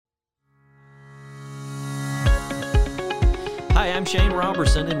Hi, I'm Shane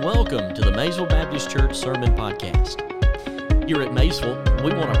Robertson, and welcome to the Maysville Baptist Church Sermon Podcast. Here at Maysville,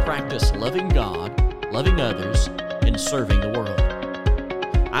 we want to practice loving God, loving others, and serving the world.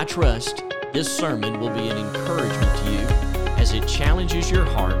 I trust this sermon will be an encouragement to you as it challenges your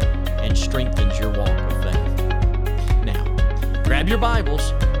heart and strengthens your walk of faith. Now, grab your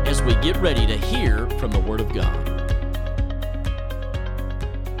Bibles as we get ready to hear from the Word of God.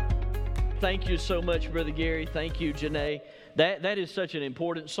 Thank you so much, Brother Gary. Thank you, Janae. That is such an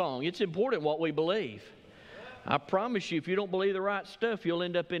important song. It's important what we believe. I promise you, if you don't believe the right stuff, you'll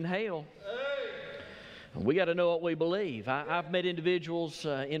end up in hell. We got to know what we believe. I've met individuals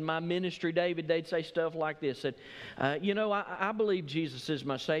in my ministry, David, they'd say stuff like this, that, I believe Jesus is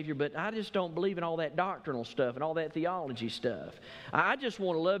my Savior, but I just don't believe in all that doctrinal stuff and all that theology stuff. I just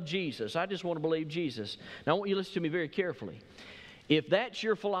want to love Jesus. I just want to believe Jesus. Now, I want you to listen to me very carefully. If that's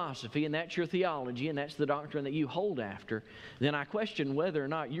your philosophy and that's your theology and that's the doctrine that you hold after, then I question whether or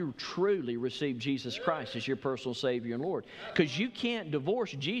not you truly receive Jesus Christ as your personal Savior and Lord. Because you can't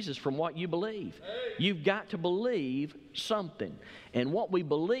divorce Jesus from what you believe. You've got to believe something. And what we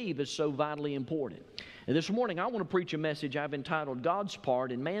believe is so vitally important. And this morning I want to preach a message I've entitled God's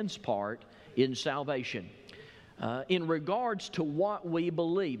Part and Man's Part in Salvation. In regards to what we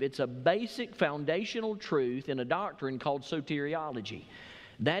believe. It's a basic foundational truth in a doctrine called soteriology.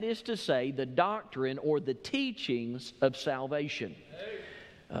 That is to say, the doctrine or the teachings of salvation.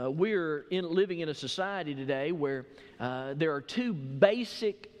 We're living in a society today where there are two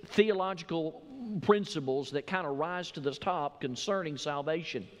basic theological principles that kind of rise to the top concerning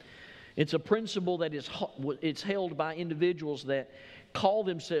salvation. It's a principle that it's held by individuals that call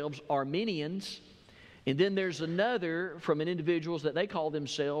themselves Arminians. And then there's another from individuals that they call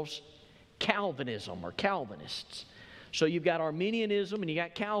themselves Calvinism or Calvinists. So you've got Arminianism and you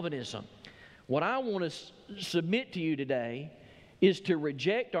got Calvinism. What I want to submit to you today is to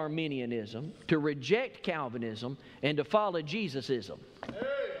reject Arminianism, to reject Calvinism, and to follow Jesusism.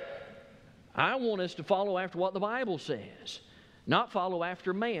 I want us to follow after what the Bible says, not follow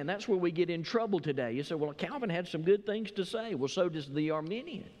after man. That's where we get in trouble today. You say, well, Calvin had some good things to say. Well, so does the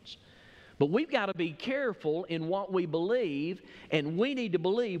Arminians. But we've got to be careful in what we believe, and we need to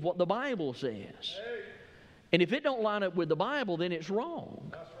believe what the Bible says. And if it don't line up with the Bible, then it's wrong.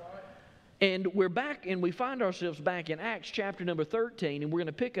 That's right. And we're back, and we find ourselves back in Acts chapter number 13, and we're going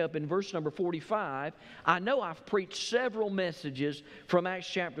to pick up in verse number 45. I know I've preached several messages from Acts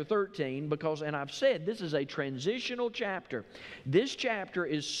chapter 13 and I've said this is a transitional chapter. This chapter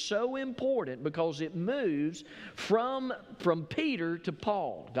is so important because it moves from Peter to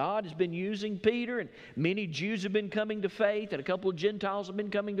Paul. God has been using Peter, and many Jews have been coming to faith, and a couple of Gentiles have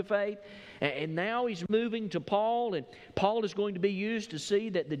been coming to faith. And now he's moving to Paul, and Paul is going to be used to see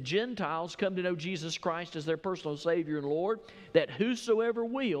that the Gentiles come to know Jesus Christ as their personal Savior and Lord, that whosoever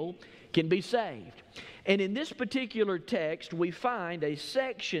will can be saved. And in this particular text, we find a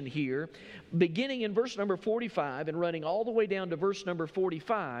section here, beginning in verse number 45 and running all the way down to verse number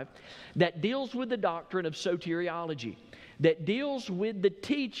 45, that deals with the doctrine of soteriology, that deals with the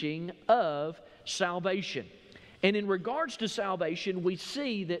teaching of salvation. And in regards to salvation, we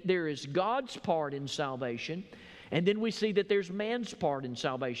see that there is God's part in salvation, and then we see that there's man's part in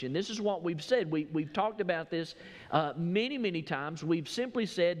salvation. This is what we've said. We've talked about this many, many times. We've simply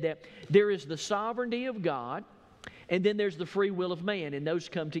said that there is the sovereignty of God, and then there's the free will of man, and those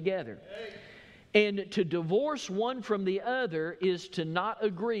come together. And to divorce one from the other is to not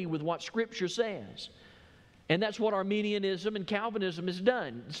agree with what Scripture says. And that's what Arminianism and Calvinism has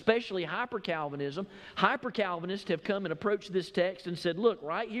done, especially Hyper-Calvinism. Hyper-Calvinists have come and approached this text and said, look,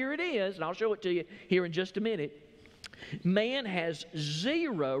 right here it is, and I'll show it to you here in just a minute. Man has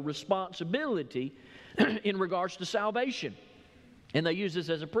zero responsibility in regards to salvation. And they use this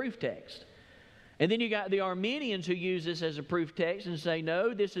as a proof text. And then you got the Arminians who use this as a proof text and say,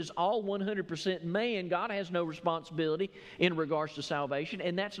 no, this is all 100% man. God has no responsibility in regards to salvation,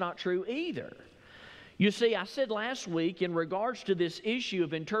 and that's not true either. You see, I said last week, in regards to this issue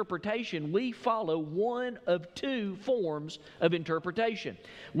of interpretation, we follow one of two forms of interpretation.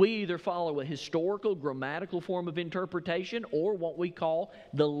 We either follow a historical, grammatical form of interpretation, or what we call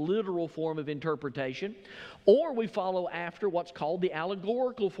the literal form of interpretation, or we follow after what's called the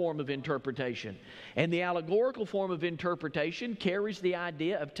allegorical form of interpretation. And the allegorical form of interpretation carries the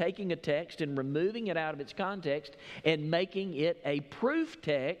idea of taking a text and removing it out of its context and making it a proof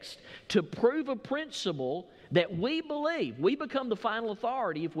text to prove a principle principle that we believe. We become the final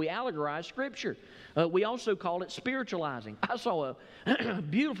authority if we allegorize Scripture. We also call it spiritualizing. I saw a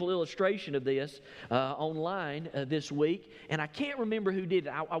beautiful illustration of this online this week, and I can't remember who did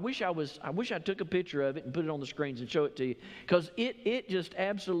it. I wish I took a picture of it and put it on the screens and show it to you, because it just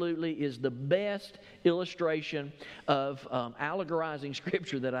absolutely is the best illustration of allegorizing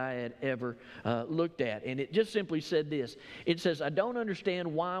Scripture that I had ever looked at. And it just simply said this. It says, I don't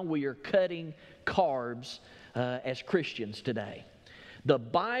understand why we are cutting carbs as Christians today. The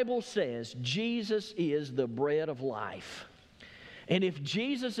Bible says Jesus is the bread of life. And if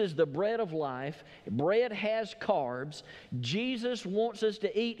Jesus is the bread of life, bread has carbs, Jesus wants us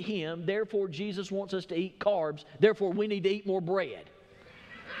to eat Him, therefore Jesus wants us to eat carbs, therefore we need to eat more bread.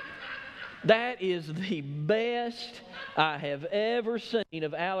 That is the best I have ever seen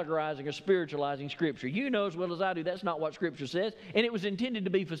of allegorizing or spiritualizing Scripture. You know as well as I do that's not what Scripture says. And it was intended to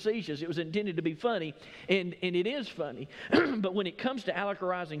be facetious. It was intended to be funny. And it is funny. But when it comes to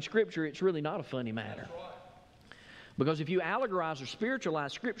allegorizing Scripture, it's really not a funny matter. Because if you allegorize or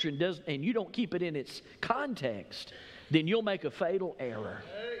spiritualize Scripture and you don't keep it in its context, then you'll make a fatal error.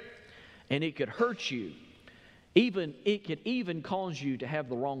 And it could hurt you. It could even cause you to have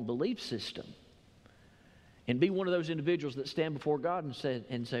the wrong belief system and be one of those individuals that stand before God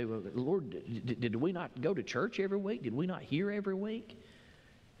and say, well, Lord, did we not go to church every week? Did we not hear every week?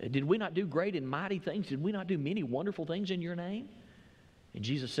 Did we not do great and mighty things? Did we not do many wonderful things in your name? And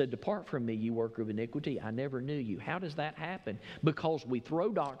Jesus said, depart from me, you worker of iniquity. I never knew you. How does that happen? Because we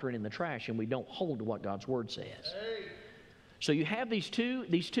throw doctrine in the trash and we don't hold to what God's Word says. Hey. So you have these two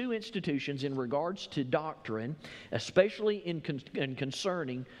institutions in regards to doctrine, especially in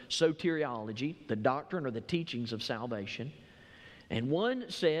concerning soteriology, the doctrine or the teachings of salvation. And one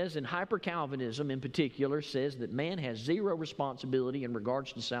says, and hyper-Calvinism in particular, says that man has zero responsibility in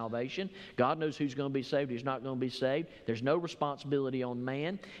regards to salvation. God knows who's going to be saved, who's not going to be saved. There's no responsibility on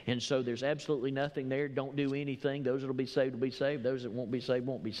man, and so there's absolutely nothing there. Don't do anything. Those that will be saved will be saved. Those that won't be saved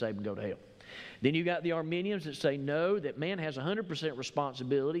and go to hell. Then you got the Arminians that say no, that man has 100%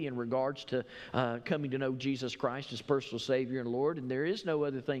 responsibility in regards to coming to know Jesus Christ as personal Savior and Lord, and there is no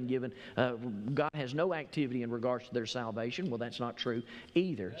other thing given. God has no activity in regards to their salvation. Well, that's not true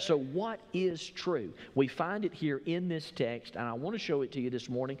either. So what is true? We find it here in this text, and I want to show it to you this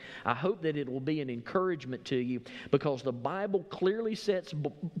morning. I hope that it will be an encouragement to you, because the Bible clearly sets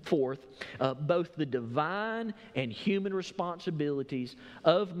forth both the divine and human responsibilities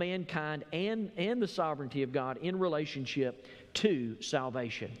of mankind and the sovereignty of God in relationship to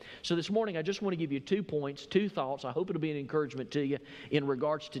salvation. So this morning I just want to give you 2 points, 2 thoughts. I hope it'll be an encouragement to you in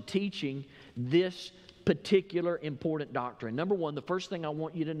regards to teaching this particular important doctrine. Number one, the first thing I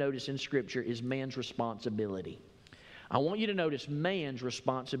want you to notice in Scripture is man's responsibility. I want you to notice man's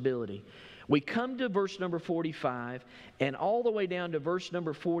responsibility. We come to verse number 45 and all the way down to verse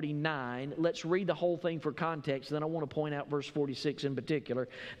number 49. Let's read the whole thing for context. Then I want to point out verse 46 in particular.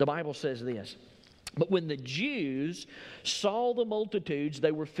 The Bible says this. But when the Jews saw the multitudes,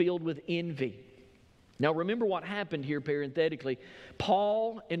 they were filled with envy. Now remember what happened here parenthetically.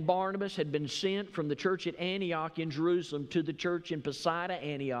 Paul and Barnabas had been sent from the church at Antioch in Jerusalem to the church in Pisidia,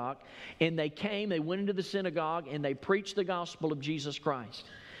 Antioch. And they went into the synagogue and they preached the gospel of Jesus Christ.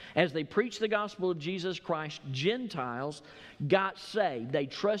 As they preached the gospel of Jesus Christ, Gentiles got saved. They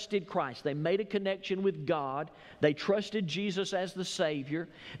trusted Christ. They made a connection with God. They trusted Jesus as the Savior.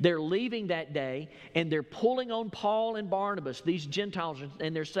 They're leaving that day, and they're pulling on Paul and Barnabas, these Gentiles,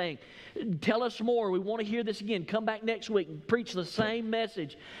 and they're saying, tell us more. We want to hear this again. Come back next week and preach the same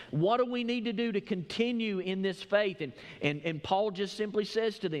message. What do we need to do to continue in this faith? And Paul just simply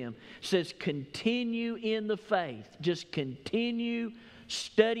says to them, continue in the faith. Just continue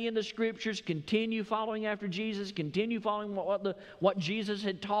studying the Scriptures, continue following after Jesus, continue following what Jesus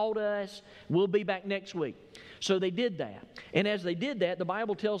had taught us. We'll be back next week. So they did that. And as they did that, the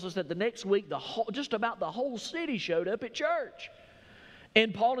Bible tells us that the next week, just about the whole city showed up at church.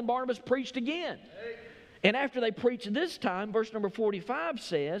 And Paul and Barnabas preached again. And after they preached this time, verse number 45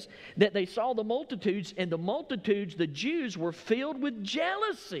 says that they saw the multitudes, and the multitudes, the Jews, were filled with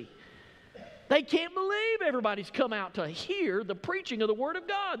jealousy. They can't believe everybody's come out to hear the preaching of the Word of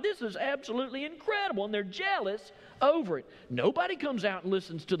God. This is absolutely incredible, and they're jealous over it. Nobody comes out and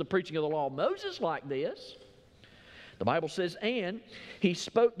listens to the preaching of the law of Moses like this. The Bible says, and they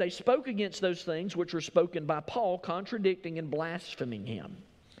spoke against those things which were spoken by Paul, contradicting and blaspheming him.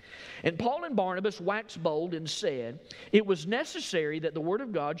 And Paul and Barnabas waxed bold and said, it was necessary that the Word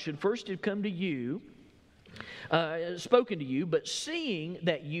of God should first have come to you, spoken to you, but seeing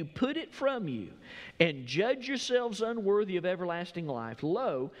that you put it from you and judge yourselves unworthy of everlasting life,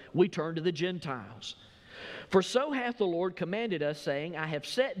 lo, we turn to the Gentiles. For so hath the Lord commanded us, saying, I have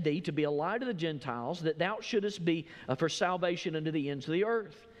set thee to be a light of the Gentiles, that thou shouldest be for salvation unto the ends of the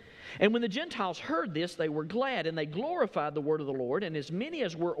earth. And when the Gentiles heard this, they were glad, and they glorified the word of the Lord, and as many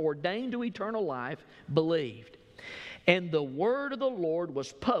as were ordained to eternal life believed. And the word of the Lord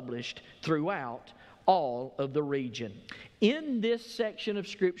was published throughout all of the region. In this section of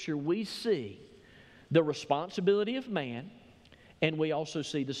Scripture, we see the responsibility of man, and we also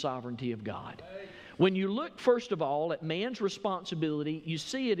see the sovereignty of God. When you look, first of all, at man's responsibility, you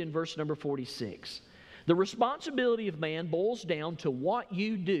see it in verse number 46. The responsibility of man boils down to what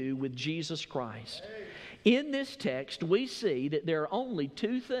you do with Jesus Christ. In this text, we see that there are only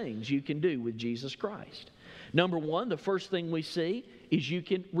two things you can do with Jesus Christ. Number one, the first thing we see is you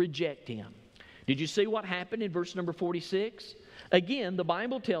can reject Him. Did you see what happened in verse number 46? Again, the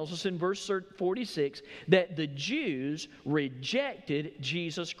Bible tells us in verse 46 that the Jews rejected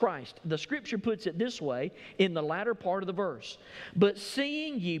Jesus Christ. The Scripture puts it this way in the latter part of the verse. But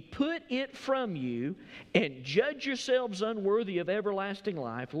seeing ye put it from you and judge yourselves unworthy of everlasting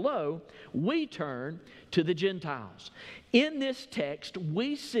life, lo, we turn to the Gentiles. In this text,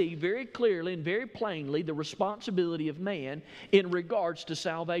 we see very clearly and very plainly the responsibility of man in regards to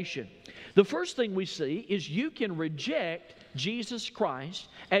salvation. The first thing we see is you can reject Jesus Christ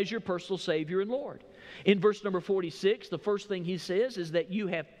as your personal Savior and Lord. In verse number 46, the first thing he says is that you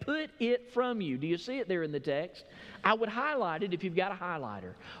have put it from you. Do you see it there in the text? I would highlight it if you've got a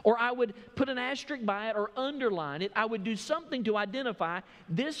highlighter. Or I would put an asterisk by it or underline it. I would do something to identify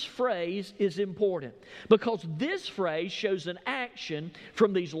this phrase is important. Because this phrase shows an action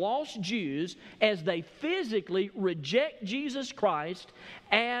from these lost Jews as they physically reject Jesus Christ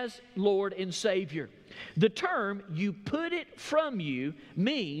as Lord and Savior. The term, you put it from you,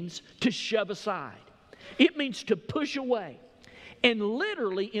 means to shove aside. It means to push away. And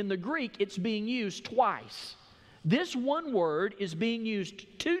literally in the Greek, it's being used twice. This one word is being used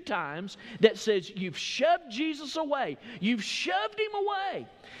two times that says you've shoved Jesus away. You've shoved Him away.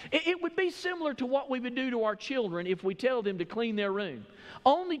 It would be similar to what we would do to our children if we tell them to clean their room,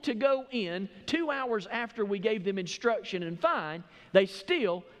 only to go in 2 hours after we gave them instruction and find they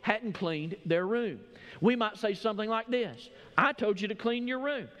still hadn't cleaned their room. We might say something like this: I told you to clean your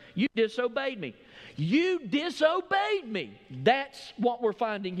room. You disobeyed me. You disobeyed me. That's what we're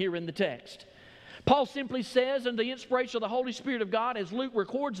finding here in the text. Paul simply says, in the inspiration of the Holy Spirit of God, as Luke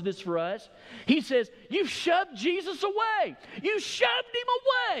records this for us, he says, you've shoved Jesus away. You shoved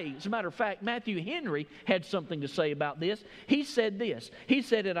Him away. As a matter of fact, Matthew Henry had something to say about this. He said this. He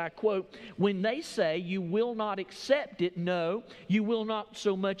said, and I quote, when they say you will not accept it, no, you will not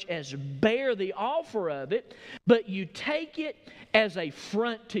so much as bear the offer of it, but you take it as a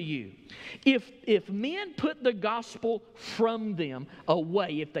front to you. If men put the gospel from them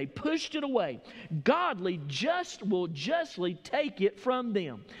away, if they pushed it away, godly will justly take it from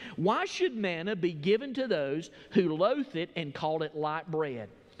them. Why should manna be given to those who loathe it and call it light bread?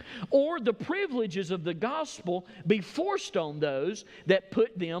 Or the privileges of the gospel be forced on those that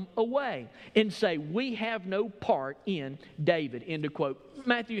put them away and say, we have no part in David, end of quote.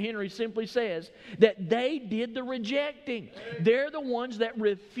 Matthew Henry simply says that they did the rejecting. They're the ones that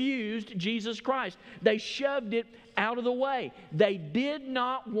refused Jesus Christ. They shoved it out of the way. They did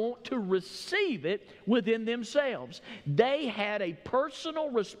not want to receive it within themselves. They had a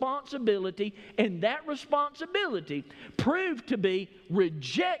personal responsibility, and that responsibility proved to be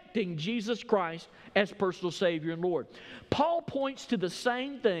rejecting Jesus Christ as personal Savior and Lord. Paul points to the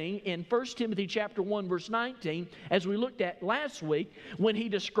same thing in 1 Timothy chapter 1, verse 19, as we looked at last week, when he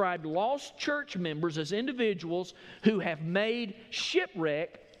described lost church members as individuals who have made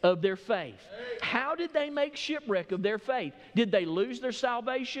shipwreck of their faith. How did they make shipwreck of their faith? Did they lose their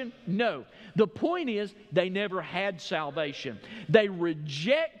salvation? No. The point is, they never had salvation. They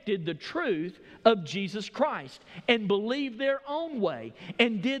rejected the truth of Jesus Christ and believed their own way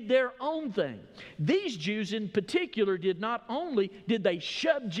and did their own thing. These Jews in particular not only did they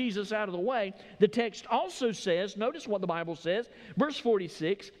shove Jesus out of the way, the text also says, notice what the Bible says, verse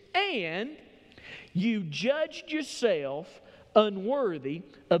 46, and you judged yourself unworthy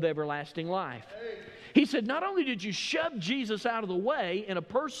of everlasting life. He said, not only did you shove Jesus out of the way in a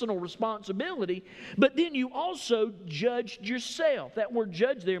personal responsibility, but then you also judged yourself. That word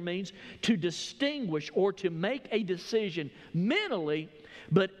judge there means to distinguish or to make a decision mentally,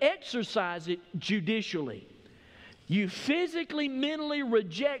 but exercise it judicially. You physically, mentally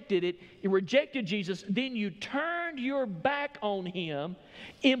rejected it. You rejected Jesus. Then you turned your back on Him,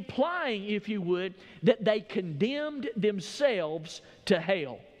 implying, if you would, that they condemned themselves to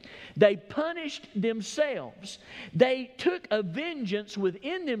hell. They punished themselves. They took a vengeance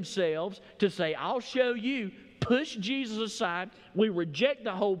within themselves to say, I'll show you. Push Jesus aside. We reject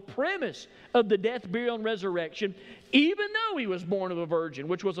the whole premise of the death, burial, and resurrection, even though He was born of a virgin,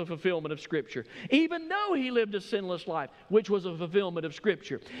 which was a fulfillment of Scripture. Even though He lived a sinless life, which was a fulfillment of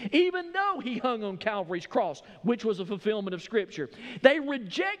Scripture. Even though He hung on Calvary's cross, which was a fulfillment of Scripture. They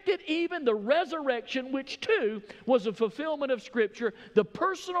rejected even the resurrection, which too was a fulfillment of Scripture, the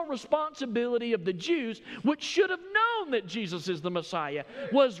personal responsibility of the Jews, which should have known that Jesus is the Messiah,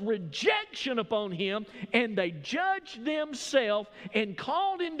 was rejection upon Him, and they judged themselves and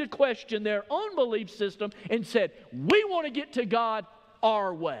called into question their own belief system and said, we want to get to God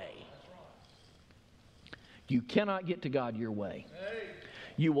our way. You cannot get to God your way.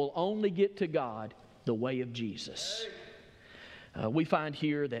 You will only get to God the way of Jesus. We find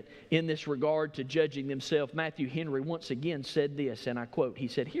here that in this regard to judging themselves, Matthew Henry once again said this, and I quote, he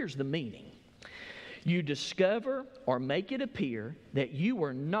said, here's the meaning. You discover or make it appear that you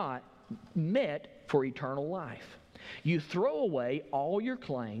were not met for eternal life. You throw away all your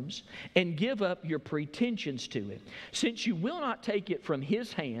claims and give up your pretensions to it, since you will not take it from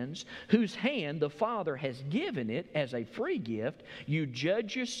His hands, whose hand the Father has given it as a free gift. You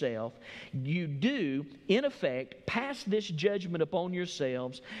judge yourself. You do, in effect, pass this judgment upon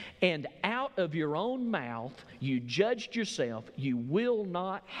yourselves, and out of your own mouth you judged yourself. You will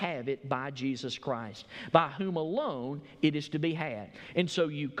not have it by Jesus Christ, by whom alone it is to be had. And so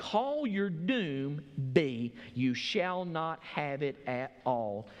you call your doom B. You shall not have it at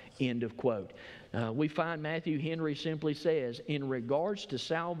all. End of quote. We find Matthew Henry simply says, in regards to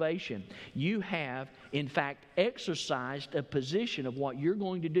salvation, you have, in fact, exercised a position of what you're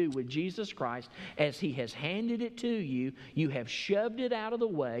going to do with Jesus Christ as He has handed it to you. You have shoved it out of the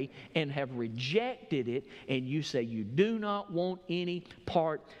way and have rejected it, and you say you do not want any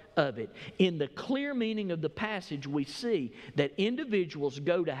part of it. In the clear meaning of the passage, we see that individuals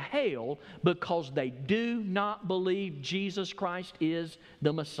go to hell because they do not believe Jesus Christ is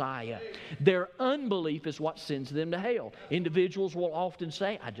the Messiah. Their unbelief is what sends them to hell. Individuals will often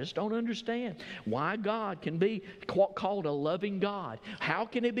say, I just don't understand why God can be called a loving God. How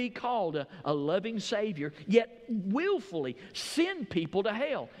can it be called a loving Savior, yet willfully send people to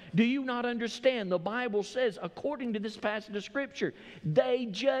hell? Do you not understand? The Bible says, according to this passage of Scripture, they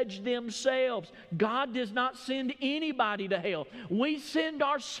judge themselves. God does not send anybody to hell. We send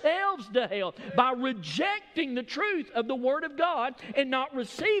ourselves to hell by rejecting the truth of the Word of God and not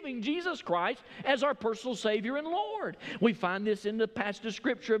receiving Jesus Christ as our personal Savior and Lord. We find this in the passage of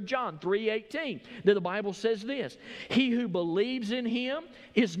Scripture of John 3:18, that the Bible says this, He who believes in Him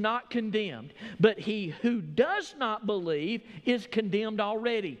is not condemned, but he who does not believe is condemned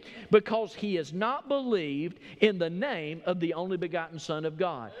already, because he has not believed in the name of the only begotten Son of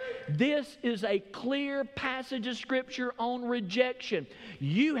God. This is a clear passage of Scripture on rejection.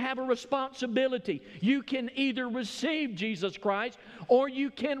 You have a responsibility. You can either receive Jesus Christ or you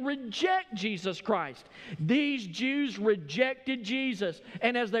can reject Jesus Christ. These Jews rejected Jesus,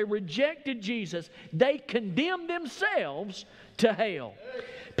 and as they rejected Jesus, they condemned themselves to hell.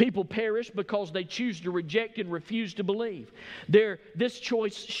 People perish because they choose to reject and refuse to believe. This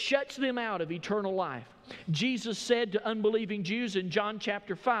choice shuts them out of eternal life. Jesus said to unbelieving Jews in John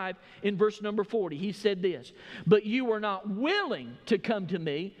chapter 5 in verse number 40, He said this, but you are not willing to come to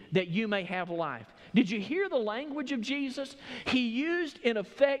me that you may have life. Did you hear the language of Jesus? He used in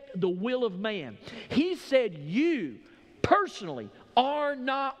effect the will of man. He said you personally are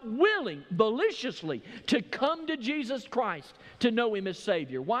not willing maliciously to come to Jesus Christ to know Him as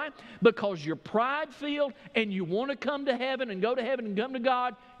Savior. Why? Because you're pride-filled and you want to come to heaven and go to heaven and come to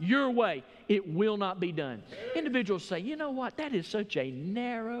God your way. It will not be done. Individuals say, you know what? That is such a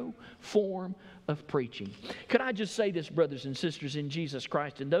narrow form of preaching. Could I just say this, brothers and sisters in Jesus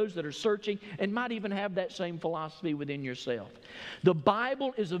Christ, and those that are searching and might even have that same philosophy within yourself. The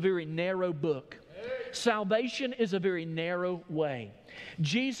Bible is a very narrow book. Salvation is a very narrow way.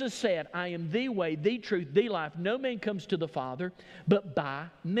 Jesus said, I am the way, the truth, the life. No man comes to the Father but by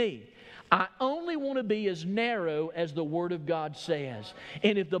me. I only want to be as narrow as the Word of God says.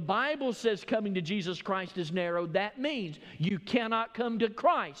 And if the Bible says coming to Jesus Christ is narrow, that means you cannot come to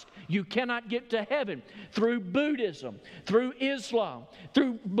Christ. You cannot get to heaven through Buddhism, through Islam,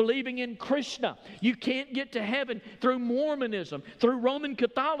 through believing in Krishna. You can't get to heaven through Mormonism, through Roman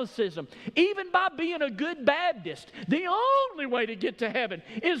Catholicism, even by being a good Baptist. The only way to get to heaven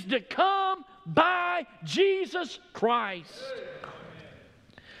is to come by Jesus Christ.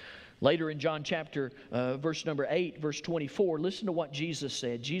 Later in John chapter, verse number 8, verse 24, listen to what Jesus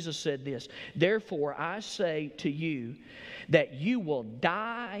said. Jesus said this, "Therefore I say to you that you will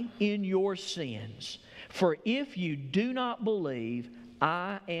die in your sins. For if you do not believe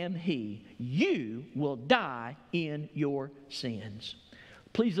I am He, you will die in your sins."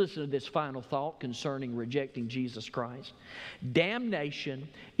 Please listen to this final thought concerning rejecting Jesus Christ. Damnation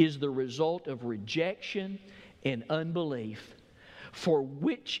is the result of rejection and unbelief, for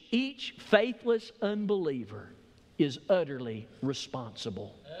which each faithless unbeliever is utterly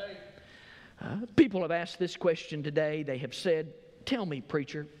responsible. People have asked this question today. They have said, "Tell me,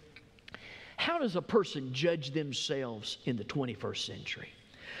 preacher, how does a person judge themselves in the 21st century?"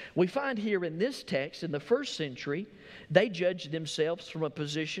 We find here in this text, in the first century, they judged themselves from a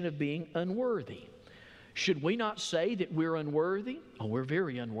position of being unworthy. Should we not say that we're unworthy? Oh, we're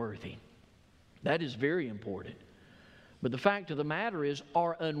very unworthy. That is very important. But the fact of the matter is,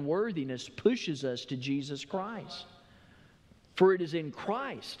 our unworthiness pushes us to Jesus Christ. For it is in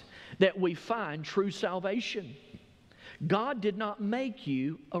Christ that we find true salvation. God did not make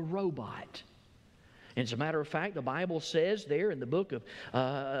you a robot. And as a matter of fact, the Bible says there in the book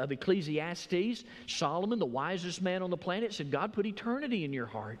of Ecclesiastes, Solomon, the wisest man on the planet, said, God put eternity in your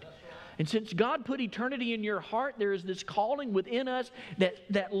heart. And since God put eternity in your heart, there is this calling within us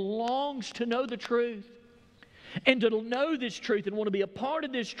that longs to know the truth. And to know this truth and want to be a part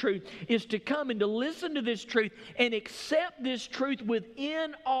of this truth is to come and to listen to this truth and accept this truth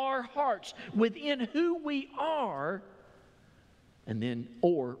within our hearts, within who we are, and then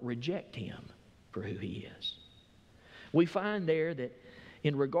or reject Him for who He is. We find there that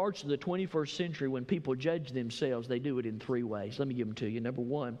in regards to the 21st century, when people judge themselves, they do it in three ways. Let me give them to you. Number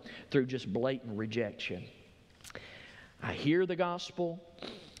one, through just blatant rejection. I hear the gospel,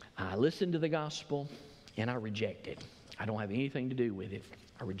 I listen to the gospel, and I reject it. I don't have anything to do with it.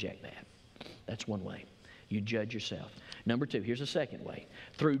 I reject that. That's one way. You judge yourself. Number two, here's a second way.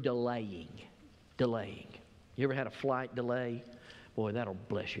 Through delaying. Delaying. You ever had a flight delay? Boy, that'll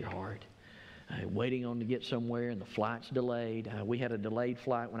bless your heart. Waiting on to get somewhere and the flight's delayed. We had a delayed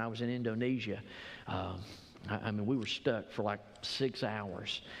flight when I was in Indonesia. I mean, we were stuck for like 6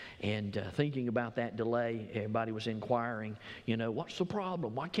 hours. And thinking about that delay, everybody was inquiring, what's the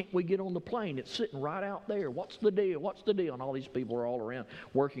problem? Why can't we get on the plane? It's sitting right out there. What's the deal? What's the deal? And all these people are all around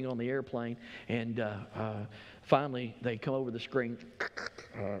working on the airplane. And finally, they come over the screen.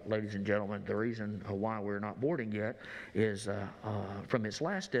 Ladies and gentlemen, the reason why we're not boarding yet is from its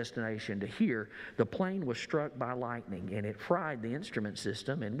last destination to here, the plane was struck by lightning and it fried the instrument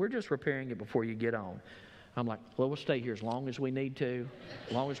system, and we're just repairing it before you get on. I'm like, well, we'll stay here as long as we need to.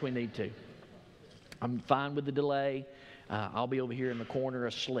 As long as we need to. I'm fine with the delay. I'll be over here in the corner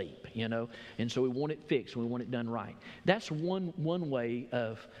asleep, And so we want it fixed. We want it done right. That's one way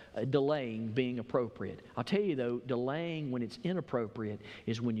of delaying being appropriate. I'll tell you, though, delaying when it's inappropriate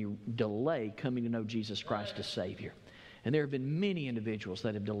is when you delay coming to know Jesus Christ as Savior. And there have been many individuals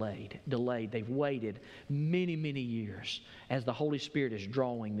that have delayed. They've waited many, many years as the Holy Spirit is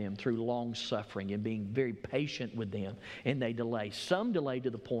drawing them through long suffering and being very patient with them. And they delay. Some delay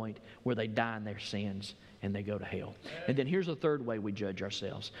to the point where they die in their sins and they go to hell. And then here's a third way we judge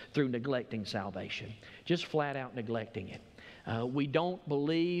ourselves, through neglecting salvation. Just flat out neglecting it. We don't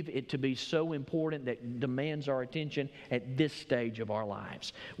believe it to be so important that demands our attention at this stage of our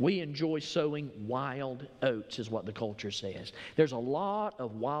lives. We enjoy sowing wild oats, is what the culture says. There's a lot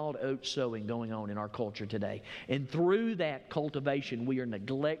of wild oat sowing going on in our culture today. And through that cultivation, we are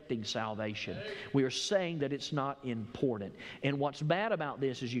neglecting salvation. We are saying that it's not important. And what's bad about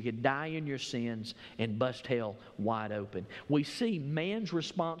this is you could die in your sins and bust hell wide open. We see man's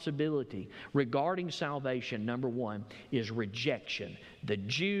responsibility regarding salvation, number one, is rejection. The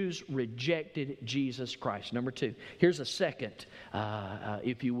Jews rejected Jesus Christ. Number two, here's a second,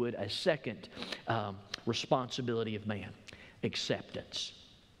 if you would, a second responsibility of man. Acceptance.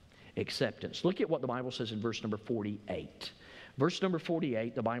 Acceptance. Look at what the Bible says in verse number 48. Verse number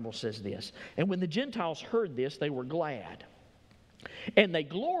 48, the Bible says this, "And when the Gentiles heard this, they were glad. And they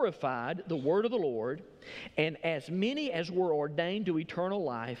glorified the word of the Lord, and as many as were ordained to eternal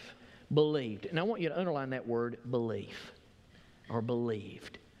life believed." And I want you to underline that word, belief. Or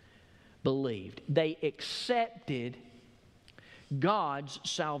believed. believed. They accepted God's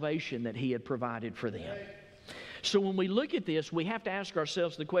salvation that He had provided for them. So when we look at this, we have to ask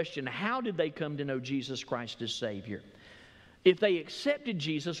ourselves the question, how did they come to know Jesus Christ as Savior? If they accepted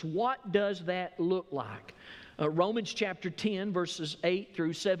Jesus, what does that look like? Romans chapter 10, verses 8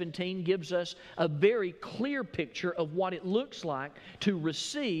 through 17 gives us a very clear picture of what it looks like to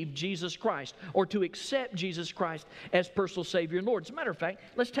receive Jesus Christ or to accept Jesus Christ as personal Savior and Lord. As a matter of fact,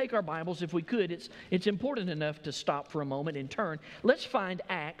 let's take our Bibles if we could. It's important enough to stop for a moment and turn. Let's find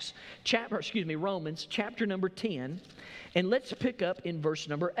Romans chapter number 10, and let's pick up in verse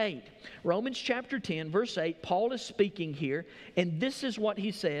number 8. Romans chapter 10, verse 8, Paul is speaking here, and this is what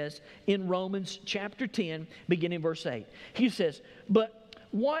he says in Romans chapter 10, beginning verse 8. He says, "But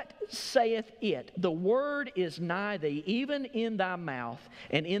what saith it? The word is nigh thee, even in thy mouth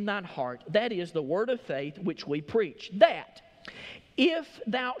and in thine heart. That is the word of faith which we preach. That if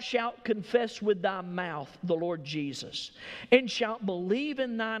thou shalt confess with thy mouth the Lord Jesus, and shalt believe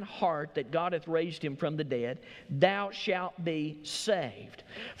in thine heart that God hath raised him from the dead, thou shalt be saved.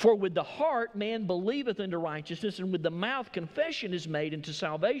 For with the heart man believeth unto righteousness, and with the mouth confession is made unto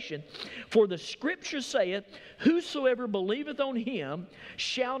salvation. For the Scripture saith, Whosoever believeth on him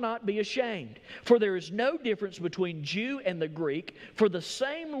shall not be ashamed. For there is no difference between Jew and the Greek, for the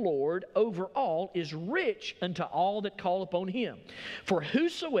same Lord over all is rich unto all that call upon him. For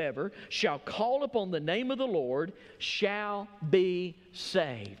whosoever shall call upon the name of the Lord shall be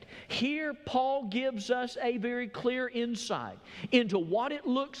saved." Here Paul gives us a very clear insight into what it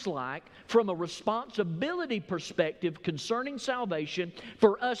looks like from a responsibility perspective concerning salvation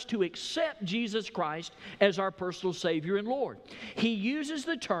for us to accept Jesus Christ as our personal Savior and Lord. He uses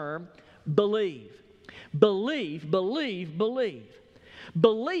the term believe. Believe, believe, believe.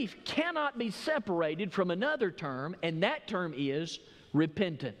 Belief cannot be separated from another term, and that term is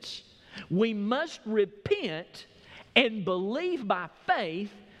repentance. We must repent and believe by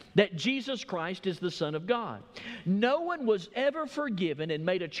faith that Jesus Christ is the Son of God. No one was ever forgiven and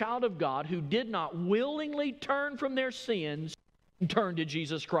made a child of God who did not willingly turn from their sins and turn to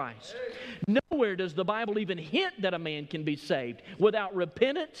Jesus Christ. Nowhere does the Bible even hint that a man can be saved without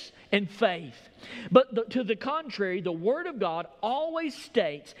repentance and faith. But to the contrary, the Word of God always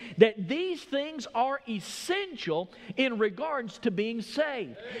states that these things are essential in regards to being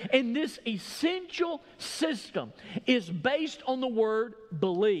saved. And this essential system is based on the word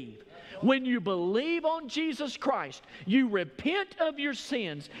believe. When you believe on Jesus Christ, you repent of your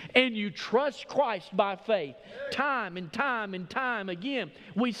sins and you trust Christ by faith. Time and time and time again,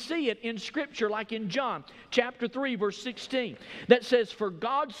 we see it in Scripture, like in John chapter 3, verse 16, that says, "For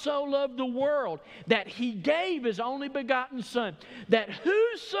God so loved the world that He gave His only begotten Son, that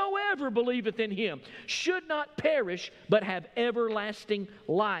whosoever believeth in Him should not perish, but have everlasting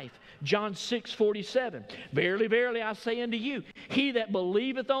life." John 6:47, "Verily, verily, I say unto you, he that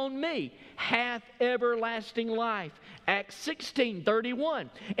believeth on me hath everlasting life." Acts 16:31,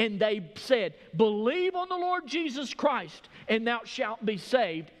 "And they said, Believe on the Lord Jesus Christ, and thou shalt be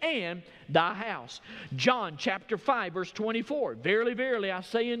saved, and thy house." John chapter 5, verse 24, "Verily, verily, I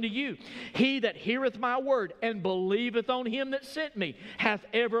say unto you, he that heareth my word, and believeth on him that sent me, hath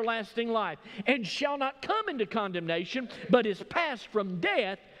everlasting life, and shall not come into condemnation, but is passed from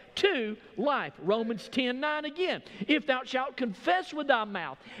death to life." Romans 10:9 again, "If thou shalt confess with thy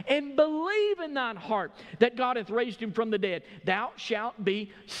mouth and believe in thine heart that God hath raised him from the dead, thou shalt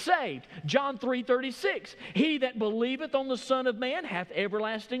be saved." John 3:36, "He that believeth on the Son of Man hath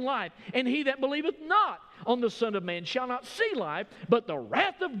everlasting life, and he that believeth not on the Son of Man shall not see life, but the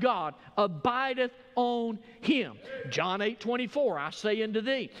wrath of God abideth on him." John 8:24, "I say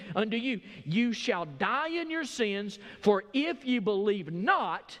unto you, you shall die in your sins, for if you believe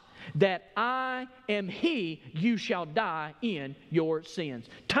not that I am He, you shall die in your sins."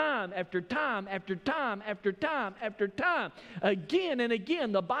 Time after time after time after time after time, again and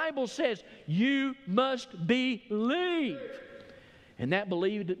again, the Bible says you must believe. And that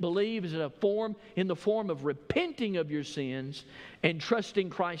believe is in the form of repenting of your sins and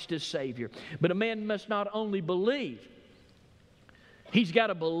trusting Christ as Savior. But a man must not only believe, he's got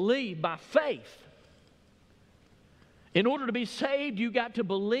to believe by faith. In order to be saved, you got to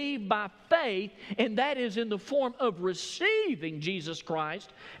believe by faith, and that is in the form of receiving Jesus Christ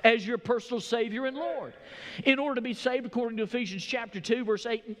as your personal Savior and Lord. In order to be saved, according to Ephesians chapter 2, verse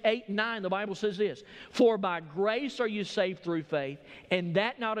 8 and 9, the Bible says this, "For by grace are you saved through faith, and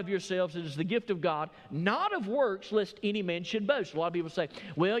that not of yourselves, it is the gift of God, not of works, lest any man should boast." A lot of people say,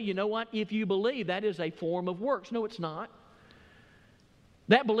 "Well, you know what? If you believe, that is a form of works." No, it's not.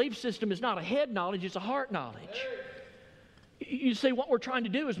 That belief system is not a head knowledge, it's a heart knowledge. You see, what we're trying to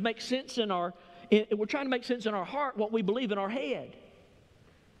do is make sense we're trying to make sense in our heart what we believe in our head.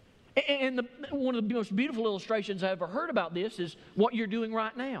 And one of the most beautiful illustrations I ever heard about this is what you're doing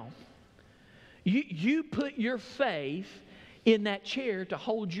right now. You put your faith in that chair to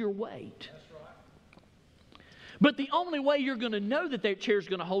hold your weight. That's right. But the only way you're going to know that chair is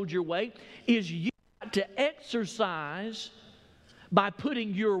going to hold your weight is you got to exercise by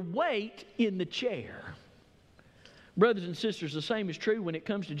putting your weight in the chair. Brothers and sisters, the same is true when it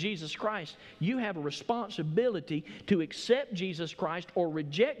comes to Jesus Christ. You have a responsibility to accept Jesus Christ or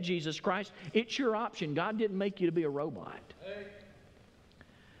reject Jesus Christ. It's your option. God didn't make you to be a robot.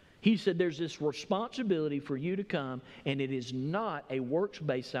 He said there's this responsibility for you to come, and it is not a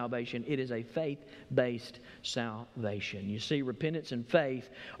works-based salvation. It is a faith-based salvation. You see, repentance and faith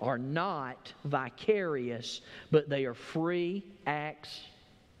are not vicarious, but they are free acts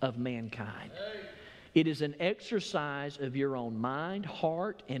of mankind. It is an exercise of your own mind,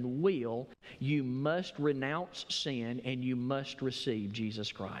 heart, and will. You must renounce sin, and you must receive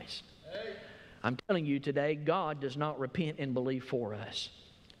Jesus Christ. I'm telling you today, God does not repent and believe for us.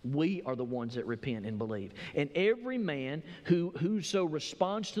 We are the ones that repent and believe. And every man who so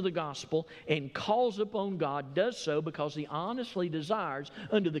responds to the gospel and calls upon God does so because he honestly desires,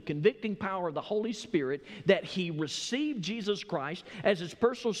 under the convicting power of the Holy Spirit, that he receive Jesus Christ as his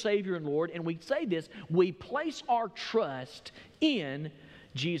personal Savior and Lord. And we say this, we place our trust in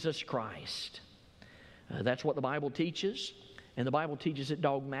Jesus Christ. That's what the Bible teaches, and the Bible teaches it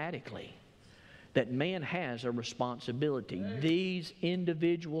dogmatically. That man has a responsibility. These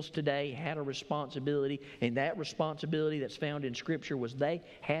individuals today had a responsibility, and that responsibility that's found in Scripture was they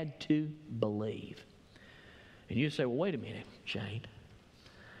had to believe. And you say, well, wait a minute, Shane.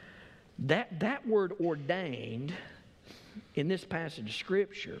 That word ordained in this passage of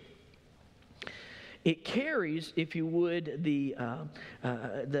Scripture, it carries, if you would, the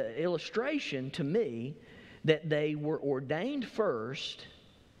illustration to me that they were ordained first,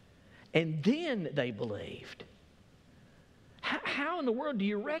 and then they believed. How in the world do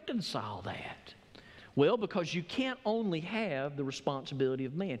you reconcile that? Well, because you can't only have the responsibility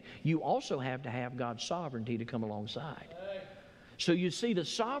of man. You also have to have God's sovereignty to come alongside. So you see the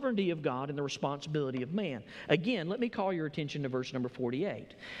sovereignty of God and the responsibility of man. Again, let me call your attention to verse number 48.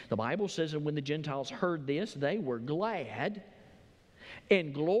 The Bible says that when the Gentiles heard this, they were glad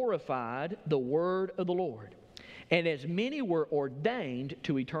and glorified the word of the Lord. And as many were ordained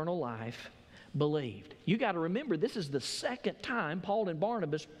to eternal life, believed. You got to remember, this is the second time Paul and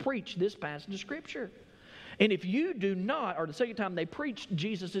Barnabas preached this passage of Scripture. And if you do not, or the second time they preached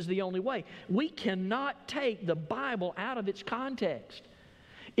Jesus is the only way, we cannot take the Bible out of its context.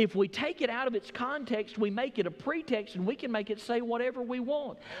 If we take it out of its context, we make it a pretext, and we can make it say whatever we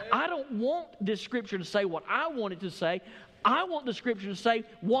want. I don't want this Scripture to say what I want it to say. I want the Scripture to say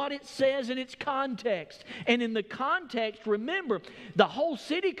what it says in its context. And in the context, remember, the whole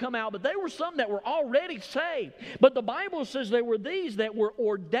city come out, but there were some that were already saved. But the Bible says there were these that were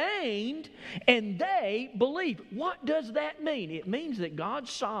ordained, and they believed. What does that mean? It means that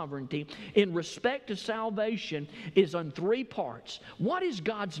God's sovereignty in respect to salvation is on three parts. What is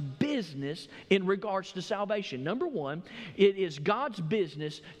God's business in regards to salvation? Number one, it is God's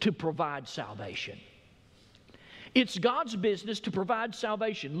business to provide salvation. It's God's business to provide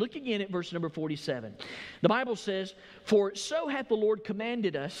salvation. Look again at verse number 47. The Bible says, "For so hath the Lord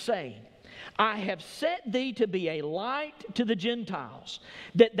commanded us, saying, I have set thee to be a light to the Gentiles,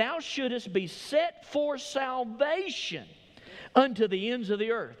 that thou shouldest be set for salvation unto the ends of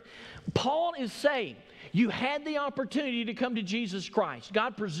the earth." Paul is saying, you had the opportunity to come to Jesus Christ.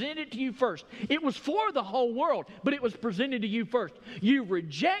 God presented it to you first. It was for the whole world, but it was presented to you first. You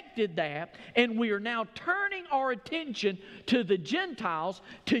rejected that, and we are now turning our attention to the Gentiles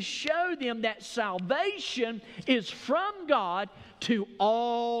to show them that salvation is from God to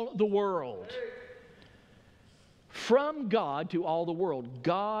all the world. From God to all the world.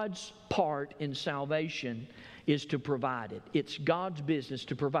 God's part in salvation is to provide it. It's God's business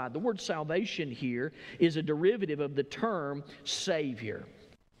to provide. The word salvation here is a derivative of the term Savior.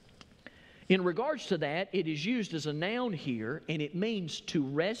 In regards to that, it is used as a noun here, and it means to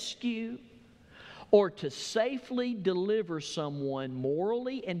rescue or to safely deliver someone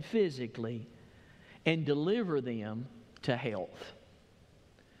morally and physically and deliver them to health.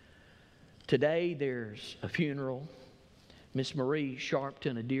 Today there's a funeral. Miss Marie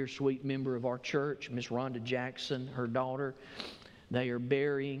Sharpton, a dear sweet member of our church, Miss Rhonda Jackson, her daughter, they are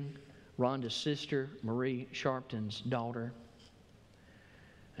burying Rhonda's sister, Marie Sharpton's daughter.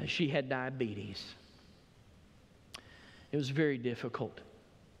 She had diabetes. It was very difficult.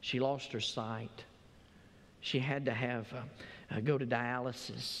 She lost her sight. She had to have go to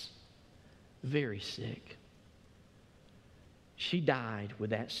dialysis, very sick. She died with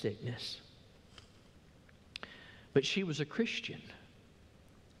that sickness. But she was a Christian,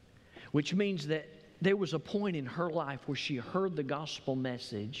 which means that there was a point in her life where she heard the gospel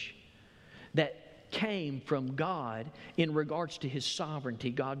message that came from God in regards to His sovereignty.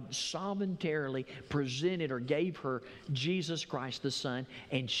 God sovereignly presented or gave her Jesus Christ the Son,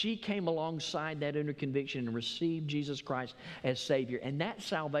 and she came alongside that under conviction and received Jesus Christ as Savior. And that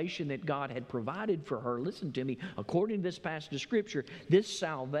salvation that God had provided for her, listen to me, according to this passage of Scripture, this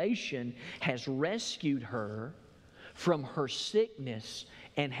salvation has rescued her from her sickness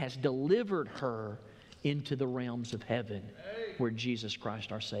and has delivered her into the realms of heaven where Jesus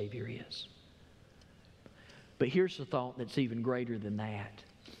Christ our Savior is. But here's the thought that's even greater than that.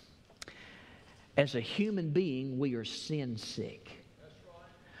 As a human being, we are sin sick.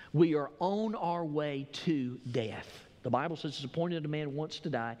 We are on our way to death. The Bible says it's appointed a man once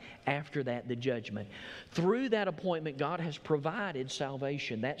to die, after that the judgment. Through that appointment, God has provided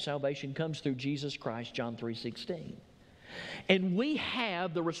salvation. That salvation comes through Jesus Christ, John 3:16. And we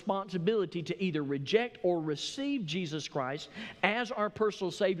have the responsibility to either reject or receive Jesus Christ as our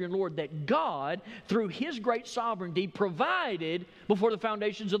personal Savior and Lord that God, through His great sovereignty, provided before the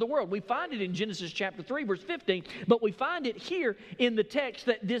foundations of the world. We find it in Genesis chapter 3, verse 15, but we find it here in the text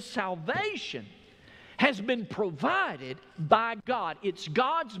that this salvation has been provided by God. It's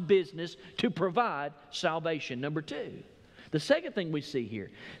God's business to provide salvation. Number two. The second thing we see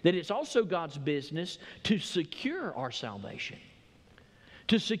here, that it's also God's business to secure our salvation.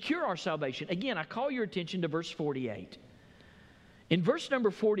 To secure our salvation. Again, I call your attention to verse 48. In verse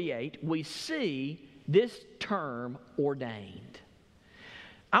number 48, we see this term, ordained.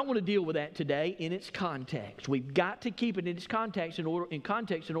 I want to deal with that today in its context. We've got to keep it in its context in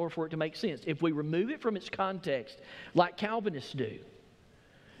order for it to make sense. If we remove it from its context, like Calvinists do,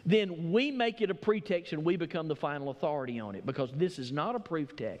 then we make it a pretext and we become the final authority on it, because this is not a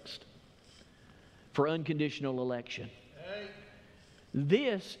proof text for unconditional election.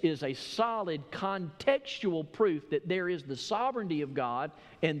 This is a solid contextual proof that there is the sovereignty of God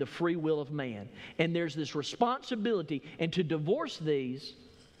and the free will of man. And there's this responsibility, and to divorce these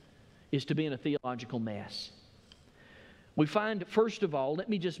is to be in a theological mess. We find, first of all, let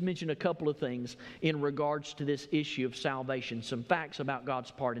me just mention a couple of things in regards to this issue of salvation, some facts about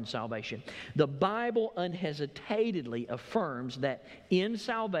God's part in salvation. The Bible unhesitedly affirms that in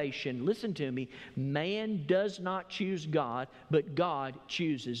salvation, listen to me, man does not choose God, but God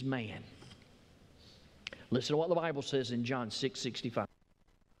chooses man. Listen to what the Bible says in John 6:65.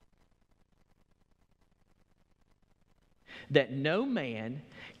 That no man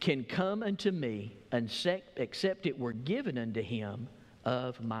can come unto me except it were given unto him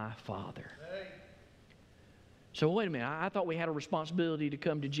of my Father. So wait a minute, I thought we had a responsibility to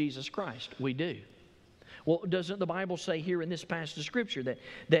come to Jesus Christ. We do. Well, doesn't the Bible say here in this passage of Scripture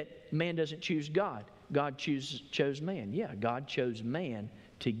that man doesn't choose God? God chose man. Yeah, God chose man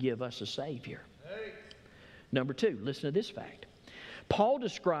to give us a Savior. Number two, listen to this fact. Paul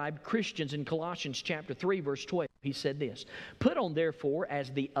described Christians in Colossians chapter 3, verse 12. He said this, "Put on therefore as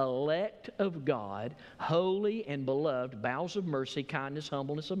the elect of God, holy and beloved, bowels of mercy, kindness,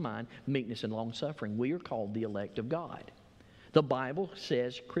 humbleness of mind, meekness, and long-suffering." We are called the elect of God. The Bible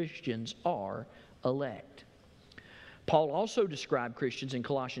says Christians are elect. Paul also described Christians in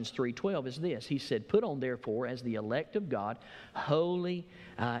Colossians 3:12 as this. He said, "Put on therefore as the elect of God, holy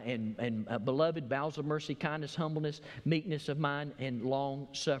and beloved, bowels of mercy, kindness, humbleness, meekness of mind, and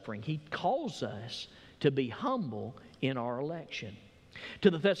long-suffering." He calls us to be humble in our election. To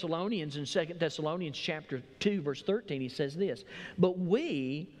the Thessalonians in 2 Thessalonians chapter 2, verse 13, he says this, "But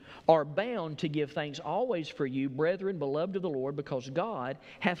we are bound to give thanks always for you, brethren, beloved of the Lord, because God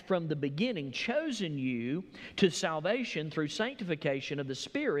hath from the beginning chosen you to salvation through sanctification of the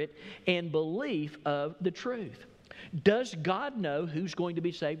Spirit and belief of the truth." Does God know who's going to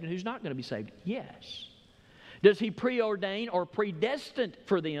be saved and who's not going to be saved? Yes. Does He preordain or predestine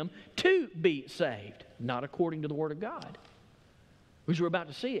for them to be saved? Not according to the Word of God. Because we're about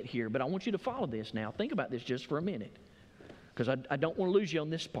to see it here, but I want you to follow this now. Think about this just for a minute, because I don't want to lose you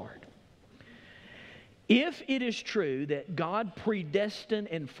on this part. If it is true that God predestines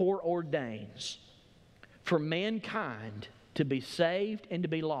and foreordains for mankind to be saved and to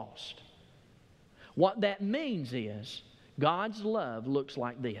be lost, what that means is God's love looks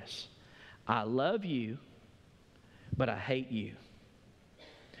like this. I love you, but I hate you.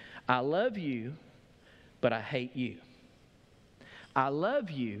 I love you, but I hate you. I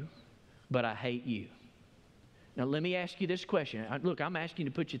love you, but I hate you. Now, let me ask you this question. Look, I'm asking you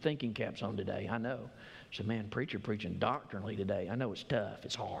to put your thinking caps on today. I know. So, man, preacher preaching doctrinally today. I know it's tough.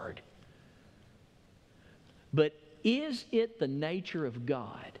 It's hard. But is it the nature of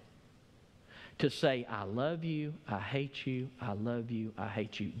God to say, I love you, I hate you, I love you, I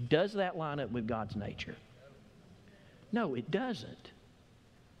hate you? Does that line up with God's nature? No, it doesn't.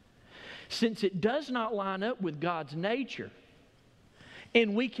 Since it does not line up with God's nature,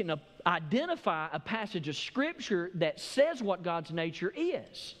 and we can identify a passage of Scripture that says what God's nature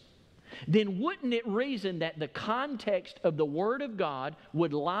is, then wouldn't it reason that the context of the Word of God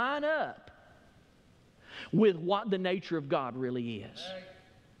would line up with what the nature of God really is?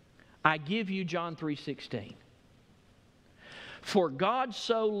 I give you John 3:16. For God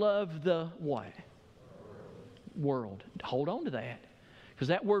so loved the what? World. Hold on to that. Because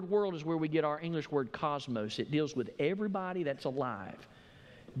that word world is where we get our English word cosmos. It deals with everybody that's alive.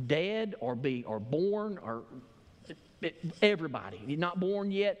 Dead or born or everybody. He's not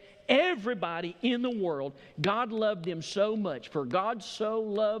born yet. Everybody in the world. God loved them so much. For God so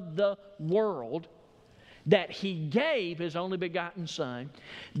loved the world that He gave His only begotten Son,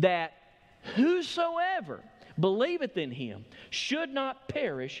 that whosoever believeth in Him should not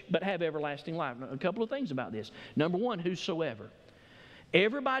perish but have everlasting life. Now, a couple of things about this. Number one, whosoever.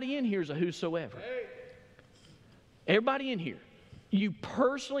 Everybody in here is a whosoever. Everybody in here. You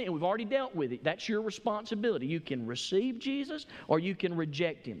personally, and we've already dealt with it, that's your responsibility. You can receive Jesus or you can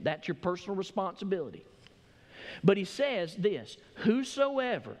reject Him. That's your personal responsibility. But He says this,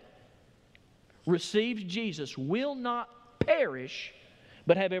 whosoever receives Jesus will not perish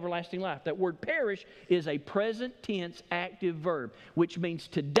but have everlasting life. That word perish is a present tense active verb, which means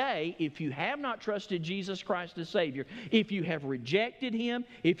today, if you have not trusted Jesus Christ as Savior, if you have rejected Him,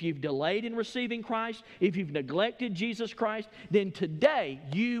 if you've delayed in receiving Christ, if you've neglected Jesus Christ, then today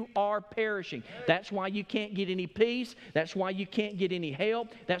you are perishing. That's why you can't get any peace. That's why you can't get any help.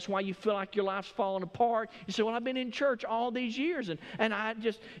 That's why you feel like your life's falling apart. You say, well, I've been in church all these years, and I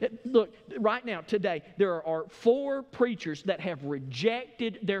just, look, right now, today, there are 4 preachers that have rejected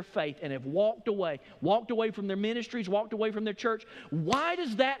their faith and have walked away from their ministries, walked away from their church. Why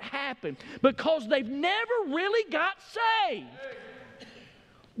does that happen? Because they've never really got saved.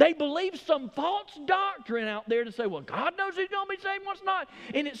 They believe some false doctrine out there to say, well, God knows who's going to be saved and what's not.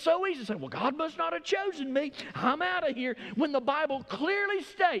 And it's so easy to say, well, God must not have chosen me. I'm out of here. When the Bible clearly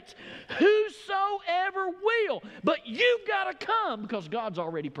states, whosoever will, but you've got to come because God's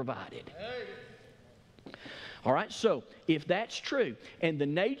already provided. All right, so if that's true, and the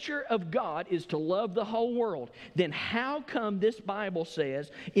nature of God is to love the whole world, then how come this Bible says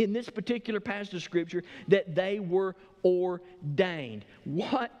in this particular passage of Scripture that they were ordained?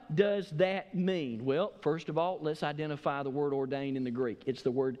 What does that mean? Well, first of all, let's identify the word ordained in the Greek. It's the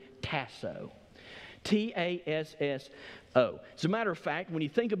word tasso. T-A-S-S-O. As a matter of fact, when you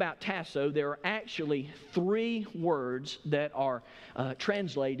think about tasso, there are actually 3 words that are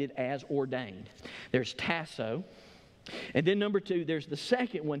translated as ordained. There's tasso, and then number 2, there's the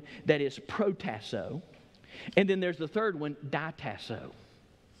second one that is protasso, and then there's the third one, ditasso.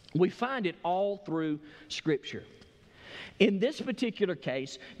 We find it all through Scripture. In this particular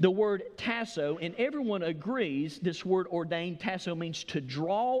case, the word tasso, and everyone agrees this word ordained, tasso, means to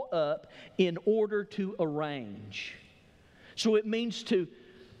draw up in order to arrange. So it means to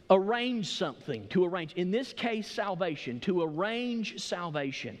arrange something, to arrange. In this case, salvation, to arrange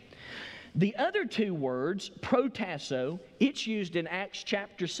salvation. The other 2 words, protasso, it's used in Acts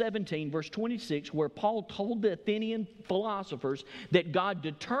chapter 17, verse 26, where Paul told the Athenian philosophers that God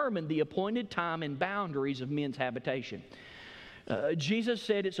determined the appointed time and boundaries of men's habitation. Jesus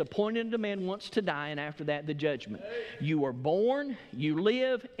said it's appointed unto man once to die, and after that the judgment. You are born, you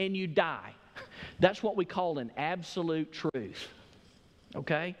live, and you die. That's what we call an absolute truth.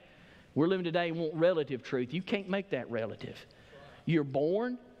 Okay? We're living today and want relative truth. You can't make that relative. You're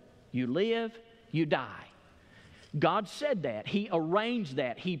born, you live, you die. God said that. He arranged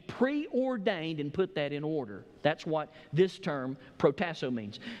that. He preordained and put that in order. That's what this term protasso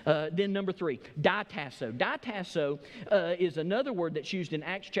means. Then number 3, ditasso. Ditasso is another word that's used in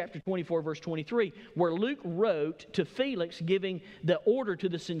Acts chapter 24, verse 23, where Luke wrote to Felix giving the order to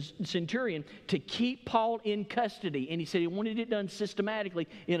the centurion to keep Paul in custody. And he said he wanted it done systematically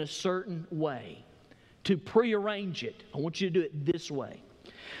in a certain way, to prearrange it. I want you to do it this way.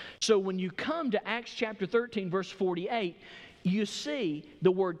 So when you come to Acts chapter 13, verse 48, you see the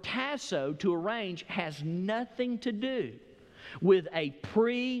word tasso, to arrange, has nothing to do with a